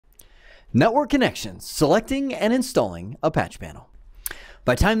Network connections, selecting and installing a patch panel.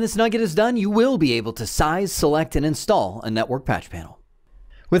 By the time this nugget is done, you will be able to size, select, and install a network patch panel.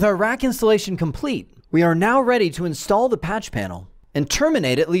 With our rack installation complete, we are now ready to install the patch panel and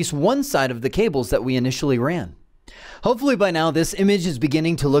terminate at least one side of the cables that we initially ran. Hopefully by now this image is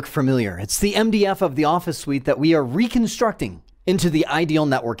beginning to look familiar. It's the MDF of the office suite that we are reconstructing into the ideal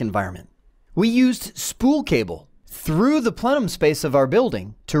network environment. We used spool cable through the plenum space of our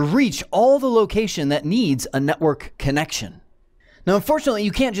building to reach all the location that needs a network connection. Now, unfortunately,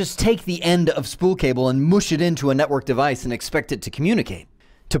 you can't just take the end of spool cable and mush it into a network device and expect it to communicate.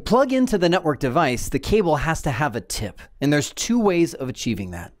 To plug into the network device, the cable has to have a tip, and there's two ways of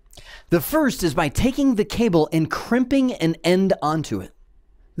achieving that. The first is by taking the cable and crimping an end onto it.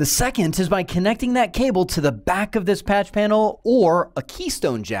 The second is by connecting that cable to the back of this patch panel or a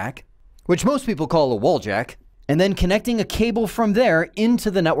keystone jack, which most people call a wall jack, and then connecting a cable from there into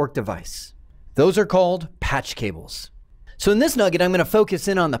the network device. Those are called patch cables. So in this nugget, I'm going to focus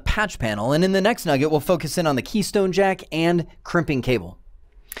in on the patch panel, and in the next nugget, we'll focus in on the keystone jack and crimping cable.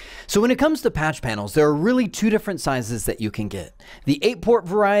 So when it comes to patch panels, there are really two different sizes that you can get. The 8-port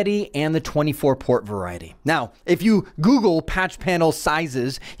variety and the 24-port variety. Now, if you Google patch panel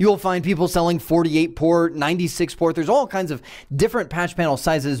sizes, you will find people selling 48-port, 96-port. There's all kinds of different patch panel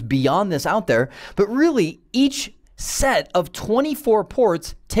sizes beyond this out there. But really, each set of 24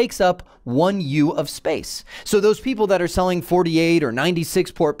 ports takes up 1 U of space. So those people that are selling 48 or 96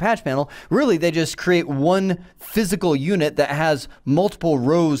 port patch panel, really they just create one physical unit that has multiple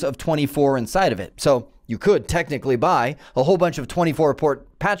rows of 24 inside of it. So you could technically buy a whole bunch of 24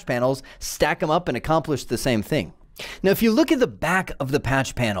 port patch panels, stack them up and accomplish the same thing. Now, if you look at the back of the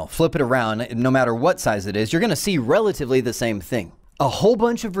patch panel, flip it around, no matter what size it is, you're going to see relatively the same thing. A whole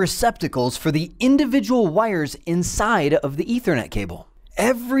bunch of receptacles for the individual wires inside of the Ethernet cable.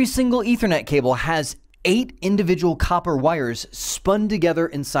 Every single Ethernet cable has 8 individual copper wires spun together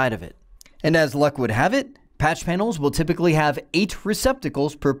inside of it. And as luck would have it, patch panels will typically have 8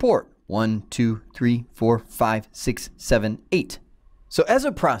 receptacles per port. 1, 2, 3, 4, 5, 6, 7, 8. So as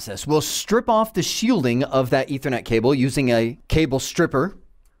a process, we'll strip off the shielding of that Ethernet cable using a cable stripper,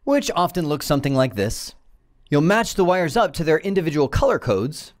 which often looks something like this. You'll match the wires up to their individual color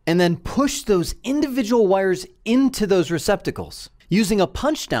codes and then push those individual wires into those receptacles using a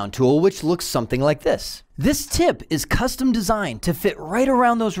punch down tool, which looks something like this. This tip is custom designed to fit right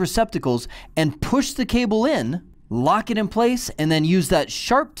around those receptacles and push the cable in, lock it in place, and then use that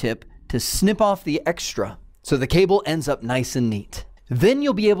sharp tip to snip off the extra so the cable ends up nice and neat. Then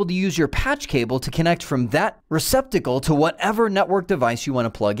you'll be able to use your patch cable to connect from that receptacle to whatever network device you want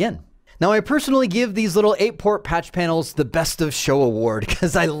to plug in. Now, I personally give these little 8-port patch panels the Best of Show award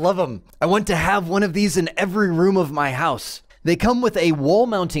because I love them. I want to have one of these in every room of my house. They come with a wall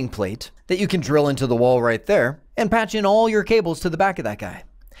mounting plate that you can drill into the wall right there and patch in all your cables to the back of that guy.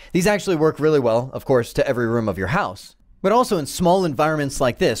 These actually work really well, of course, to every room of your house, but also in small environments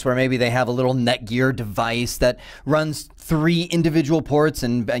like this where maybe they have a little Netgear device that runs 3 individual ports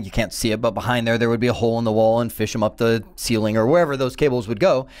and you can't see it, but behind there would be a hole in the wall and fish them up the ceiling or wherever those cables would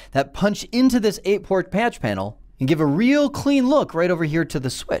go that punch into this 8-port patch panel and give a real clean look right over here to the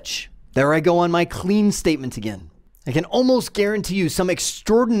switch. There I go on my clean statement again. I can almost guarantee you some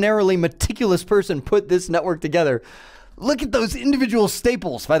extraordinarily meticulous person put this network together. Look at those individual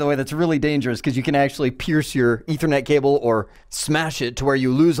staples. By the way, that's really dangerous because you can actually pierce your Ethernet cable or smash it to where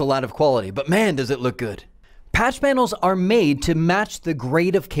you lose a lot of quality. But man, does it look good. Patch panels are made to match the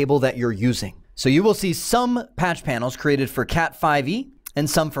grade of cable that you're using. So you will see some patch panels created for Cat 5e and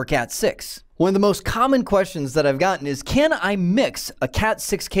some for Cat 6. One of the most common questions that I've gotten is, can I mix a Cat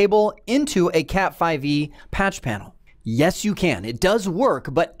 6 cable into a Cat 5e patch panel? Yes, you can. It does work,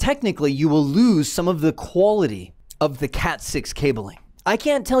 but technically you will lose some of the quality of the Cat 6 cabling. I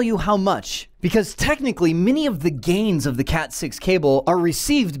can't tell you how much, because technically many of the gains of the Cat 6 cable are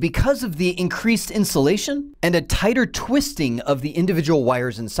received because of the increased insulation and a tighter twisting of the individual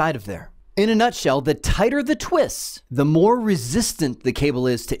wires inside of there. In a nutshell, the tighter the twists, the more resistant the cable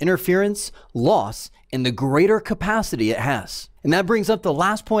is to interference, loss, and the greater capacity it has. And that brings up the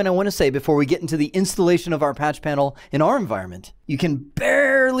last point I want to say before we get into the installation of our patch panel in our environment. You can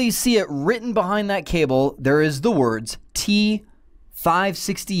barely see it written behind that cable. There is the words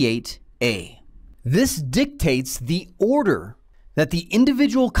T568A. This dictates the order that the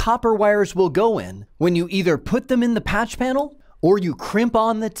individual copper wires will go in when you either put them in the patch panel or you crimp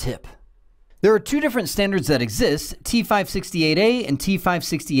on the tip. There are 2 different standards that exist, T568A and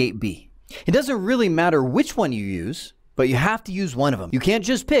T568B. It doesn't really matter which one you use, but you have to use one of them. You can't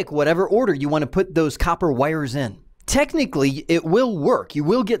just pick whatever order you want to put those copper wires in. Technically, it will work. You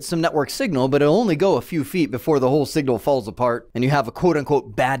will get some network signal, but it'll only go a few feet before the whole signal falls apart and you have a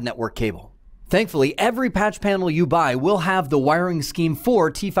quote-unquote bad network cable. Thankfully, every patch panel you buy will have the wiring scheme for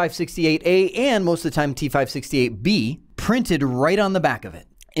T568A and most of the time T568B printed right on the back of it.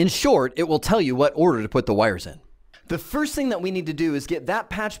 In short, it will tell you what order to put the wires in. The first thing that we need to do is get that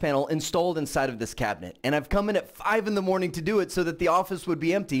patch panel installed inside of this cabinet. And I've come in at 5 in the morning to do it so that the office would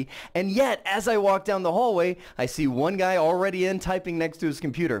be empty. And yet, as I walk down the hallway, I see one guy already in typing next to his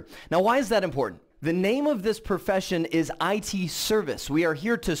computer. Now, why is that important? The name of this profession is IT service. We are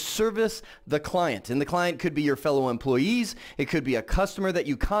here to service the client. And the client could be your fellow employees. It could be a customer that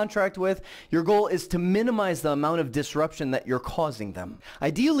you contract with. Your goal is to minimize the amount of disruption that you're causing them.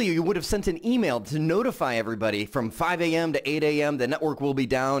 Ideally, you would have sent an email to notify everybody from 5 a.m. to 8 a.m. the network will be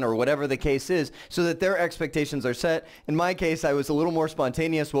down or whatever the case is so that their expectations are set. In my case, I was a little more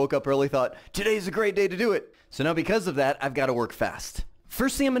spontaneous, woke up early, thought, today's a great day to do it. So now because of that, I've got to work fast.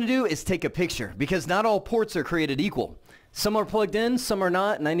 First thing I'm going to do is take a picture because not all ports are created equal. Some are plugged in, some are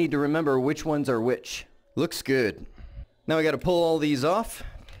not, and I need to remember which ones are which. Looks good. Now I got to pull all these off.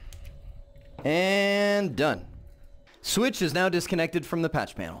 And done. Switch is now disconnected from the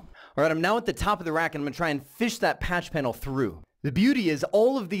patch panel. All right, I'm now at the top of the rack and I'm going to try and fish that patch panel through. The beauty is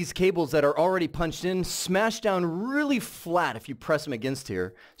all of these cables that are already punched in smash down really flat if you press them against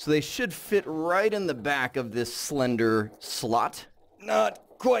here. So they should fit right in the back of this slender slot. Not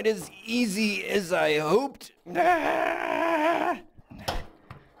quite as easy as I hoped.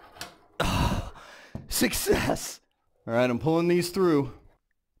 Success! All right, I'm pulling these through.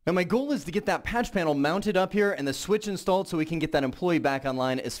 Now my goal is to get that patch panel mounted up here and the switch installed so we can get that employee back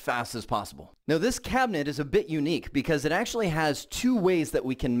online as fast as possible. Now this cabinet is a bit unique because it actually has 2 ways that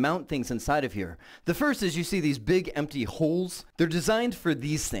we can mount things inside of here. The first is you see these big empty holes. They're designed for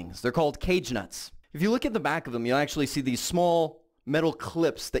these things. They're called cage nuts. If you look at the back of them, you'll actually see these small metal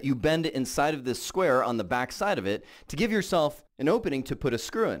clips that you bend inside of this square on the back side of it to give yourself an opening to put a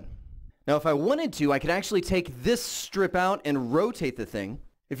screw in. Now if I wanted to, I could actually take this strip out and rotate the thing.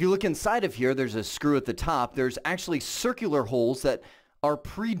 If you look inside of here, there's a screw at the top. There's actually circular holes that are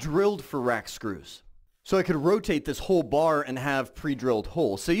pre-drilled for rack screws. So I could rotate this whole bar and have pre-drilled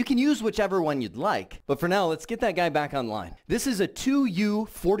holes. So you can use whichever one you'd like. But for now, let's get that guy back online. This is a 2U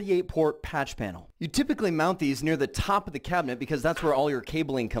 48-port patch panel. You typically mount these near the top of the cabinet because that's where all your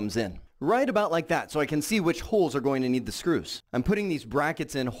cabling comes in. Right about like that, so I can see which holes are going to need the screws. I'm putting these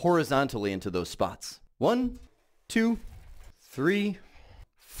brackets in horizontally into those spots. 1, 2, 3,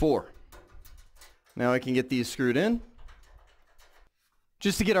 4. Now I can get these screwed in.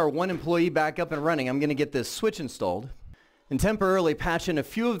 Just to get our one employee back up and running, I'm going to get this switch installed and temporarily patch in a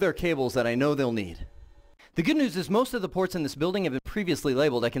few of their cables that I know they'll need. The good news is most of the ports in this building have been previously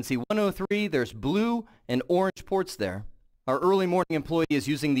labeled. I can see 103, there's blue and orange ports there. Our early morning employee is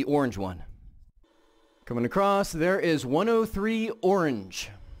using the orange one. Coming across, there is 103 orange.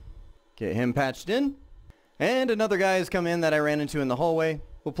 Get him patched in. And another guy has come in that I ran into in the hallway.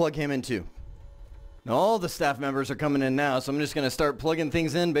 We'll plug him in too. Now all the staff members are coming in now, so I'm just going to start plugging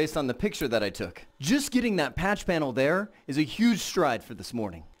things in based on the picture that I took. Just getting that patch panel there is a huge stride for this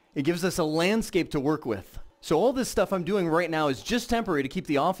morning. It gives us a landscape to work with. So all this stuff I'm doing right now is just temporary to keep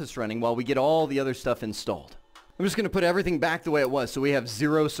the office running while we get all the other stuff installed. I'm just going to put everything back the way it was so we have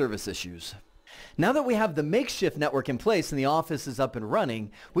 0 service issues. Now that we have the makeshift network in place and the office is up and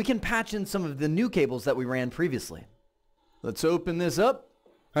running, we can patch in some of the new cables that we ran previously. Let's open this up.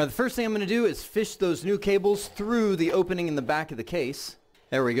 All right, the first thing I'm going to do is fish those new cables through the opening in the back of the case.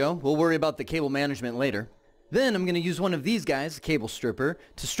 There we go. We'll worry about the cable management later. Then I'm going to use one of these guys, a cable stripper,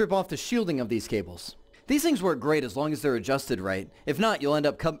 to strip off the shielding of these cables. These things work great as long as they're adjusted right. If not, you'll end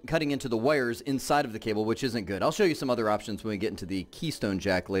up cutting into the wires inside of the cable, which isn't good. I'll show you some other options when we get into the keystone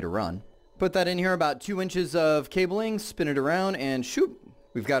jack later on. Put that in here, about 2 inches of cabling, spin it around, and shoot,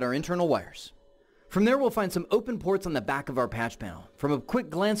 we've got our internal wires. From there, we'll find some open ports on the back of our patch panel. From a quick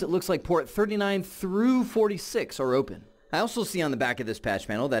glance, it looks like port 39 through 46 are open. I also see on the back of this patch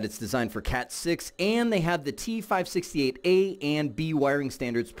panel that it's designed for Cat 6, and they have the T568A and B wiring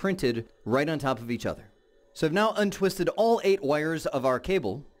standards printed right on top of each other. So I've now untwisted all 8 wires of our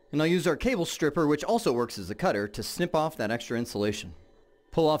cable, and I'll use our cable stripper, which also works as a cutter, to snip off that extra insulation.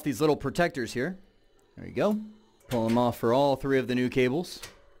 Pull off these little protectors here. There you go. Pull them off for all 3 of the new cables.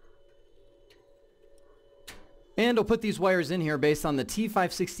 And I'll put these wires in here based on the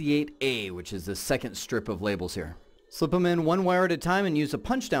T568A, which is the second strip of labels here. Slip them in 1 wire at a time and use a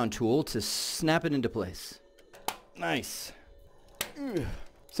punch down tool to snap it into place. Nice.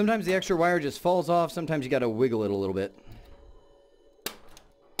 Sometimes the extra wire just falls off. Sometimes you got to wiggle it a little bit.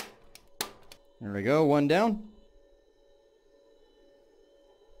 There we go. 1 down.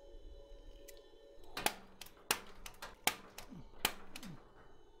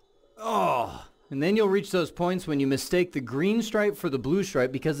 And then you'll reach those points when you mistake the green stripe for the blue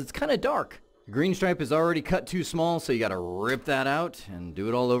stripe because it's kind of dark. The green stripe is already cut too small, so you got to rip that out and do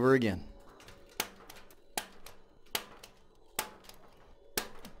it all over again.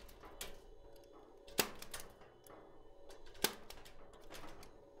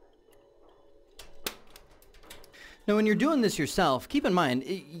 Now, when you're doing this yourself, keep in mind,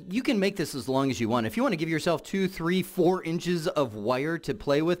 you can make this as long as you want. If you want to give yourself 2, 3, 4 inches of wire to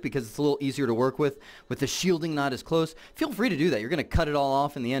play with because it's a little easier to work with the shielding not as close, feel free to do that. You're going to cut it all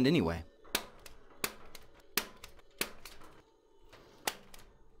off in the end anyway.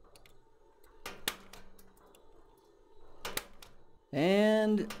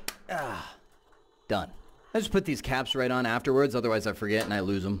 And, done. I just put these caps right on afterwards, otherwise I forget and I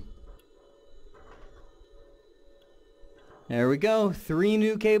lose them. There we go, 3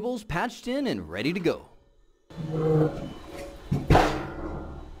 new cables patched in and ready to go.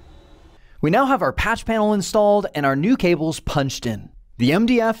 We now have our patch panel installed and our new cables punched in. The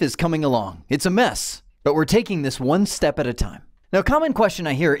MDF is coming along. It's a mess, but we're taking this one step at a time. Now, a common question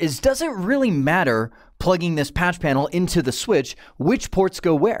I hear is, does it really matter plugging this patch panel into the switch which ports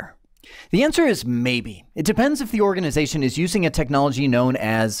go where? The answer is maybe. It depends if the organization is using a technology known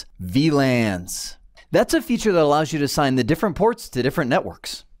as VLANs. That's a feature that allows you to assign the different ports to different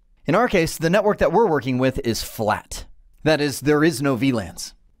networks. In our case, the network that we're working with is flat. That is, there is no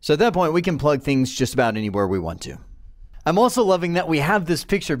VLANs. So at that point, we can plug things just about anywhere we want to. I'm also loving that we have this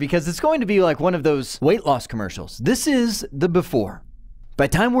picture because it's going to be like one of those weight loss commercials. This is the before. By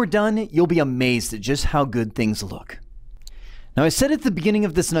the time we're done, you'll be amazed at just how good things look. Now, I said at the beginning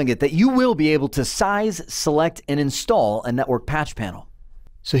of this nugget that you will be able to size, select, and install a network patch panel.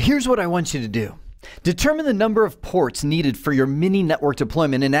 So here's what I want you to do. Determine the number of ports needed for your mini network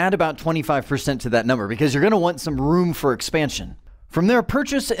deployment and add about 25% to that number because you're going to want some room for expansion. From there,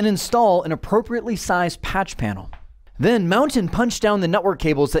 purchase and install an appropriately sized patch panel. Then mount and punch down the network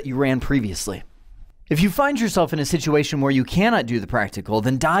cables that you ran previously. If you find yourself in a situation where you cannot do the practical,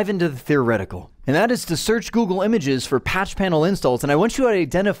 then dive into the theoretical. And that is to search Google Images for patch panel installs, and I want you to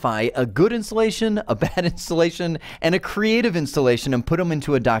identify a good installation, a bad installation, and a creative installation and put them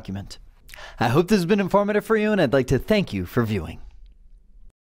into a document. I hope this has been informative for you, and I'd like to thank you for viewing.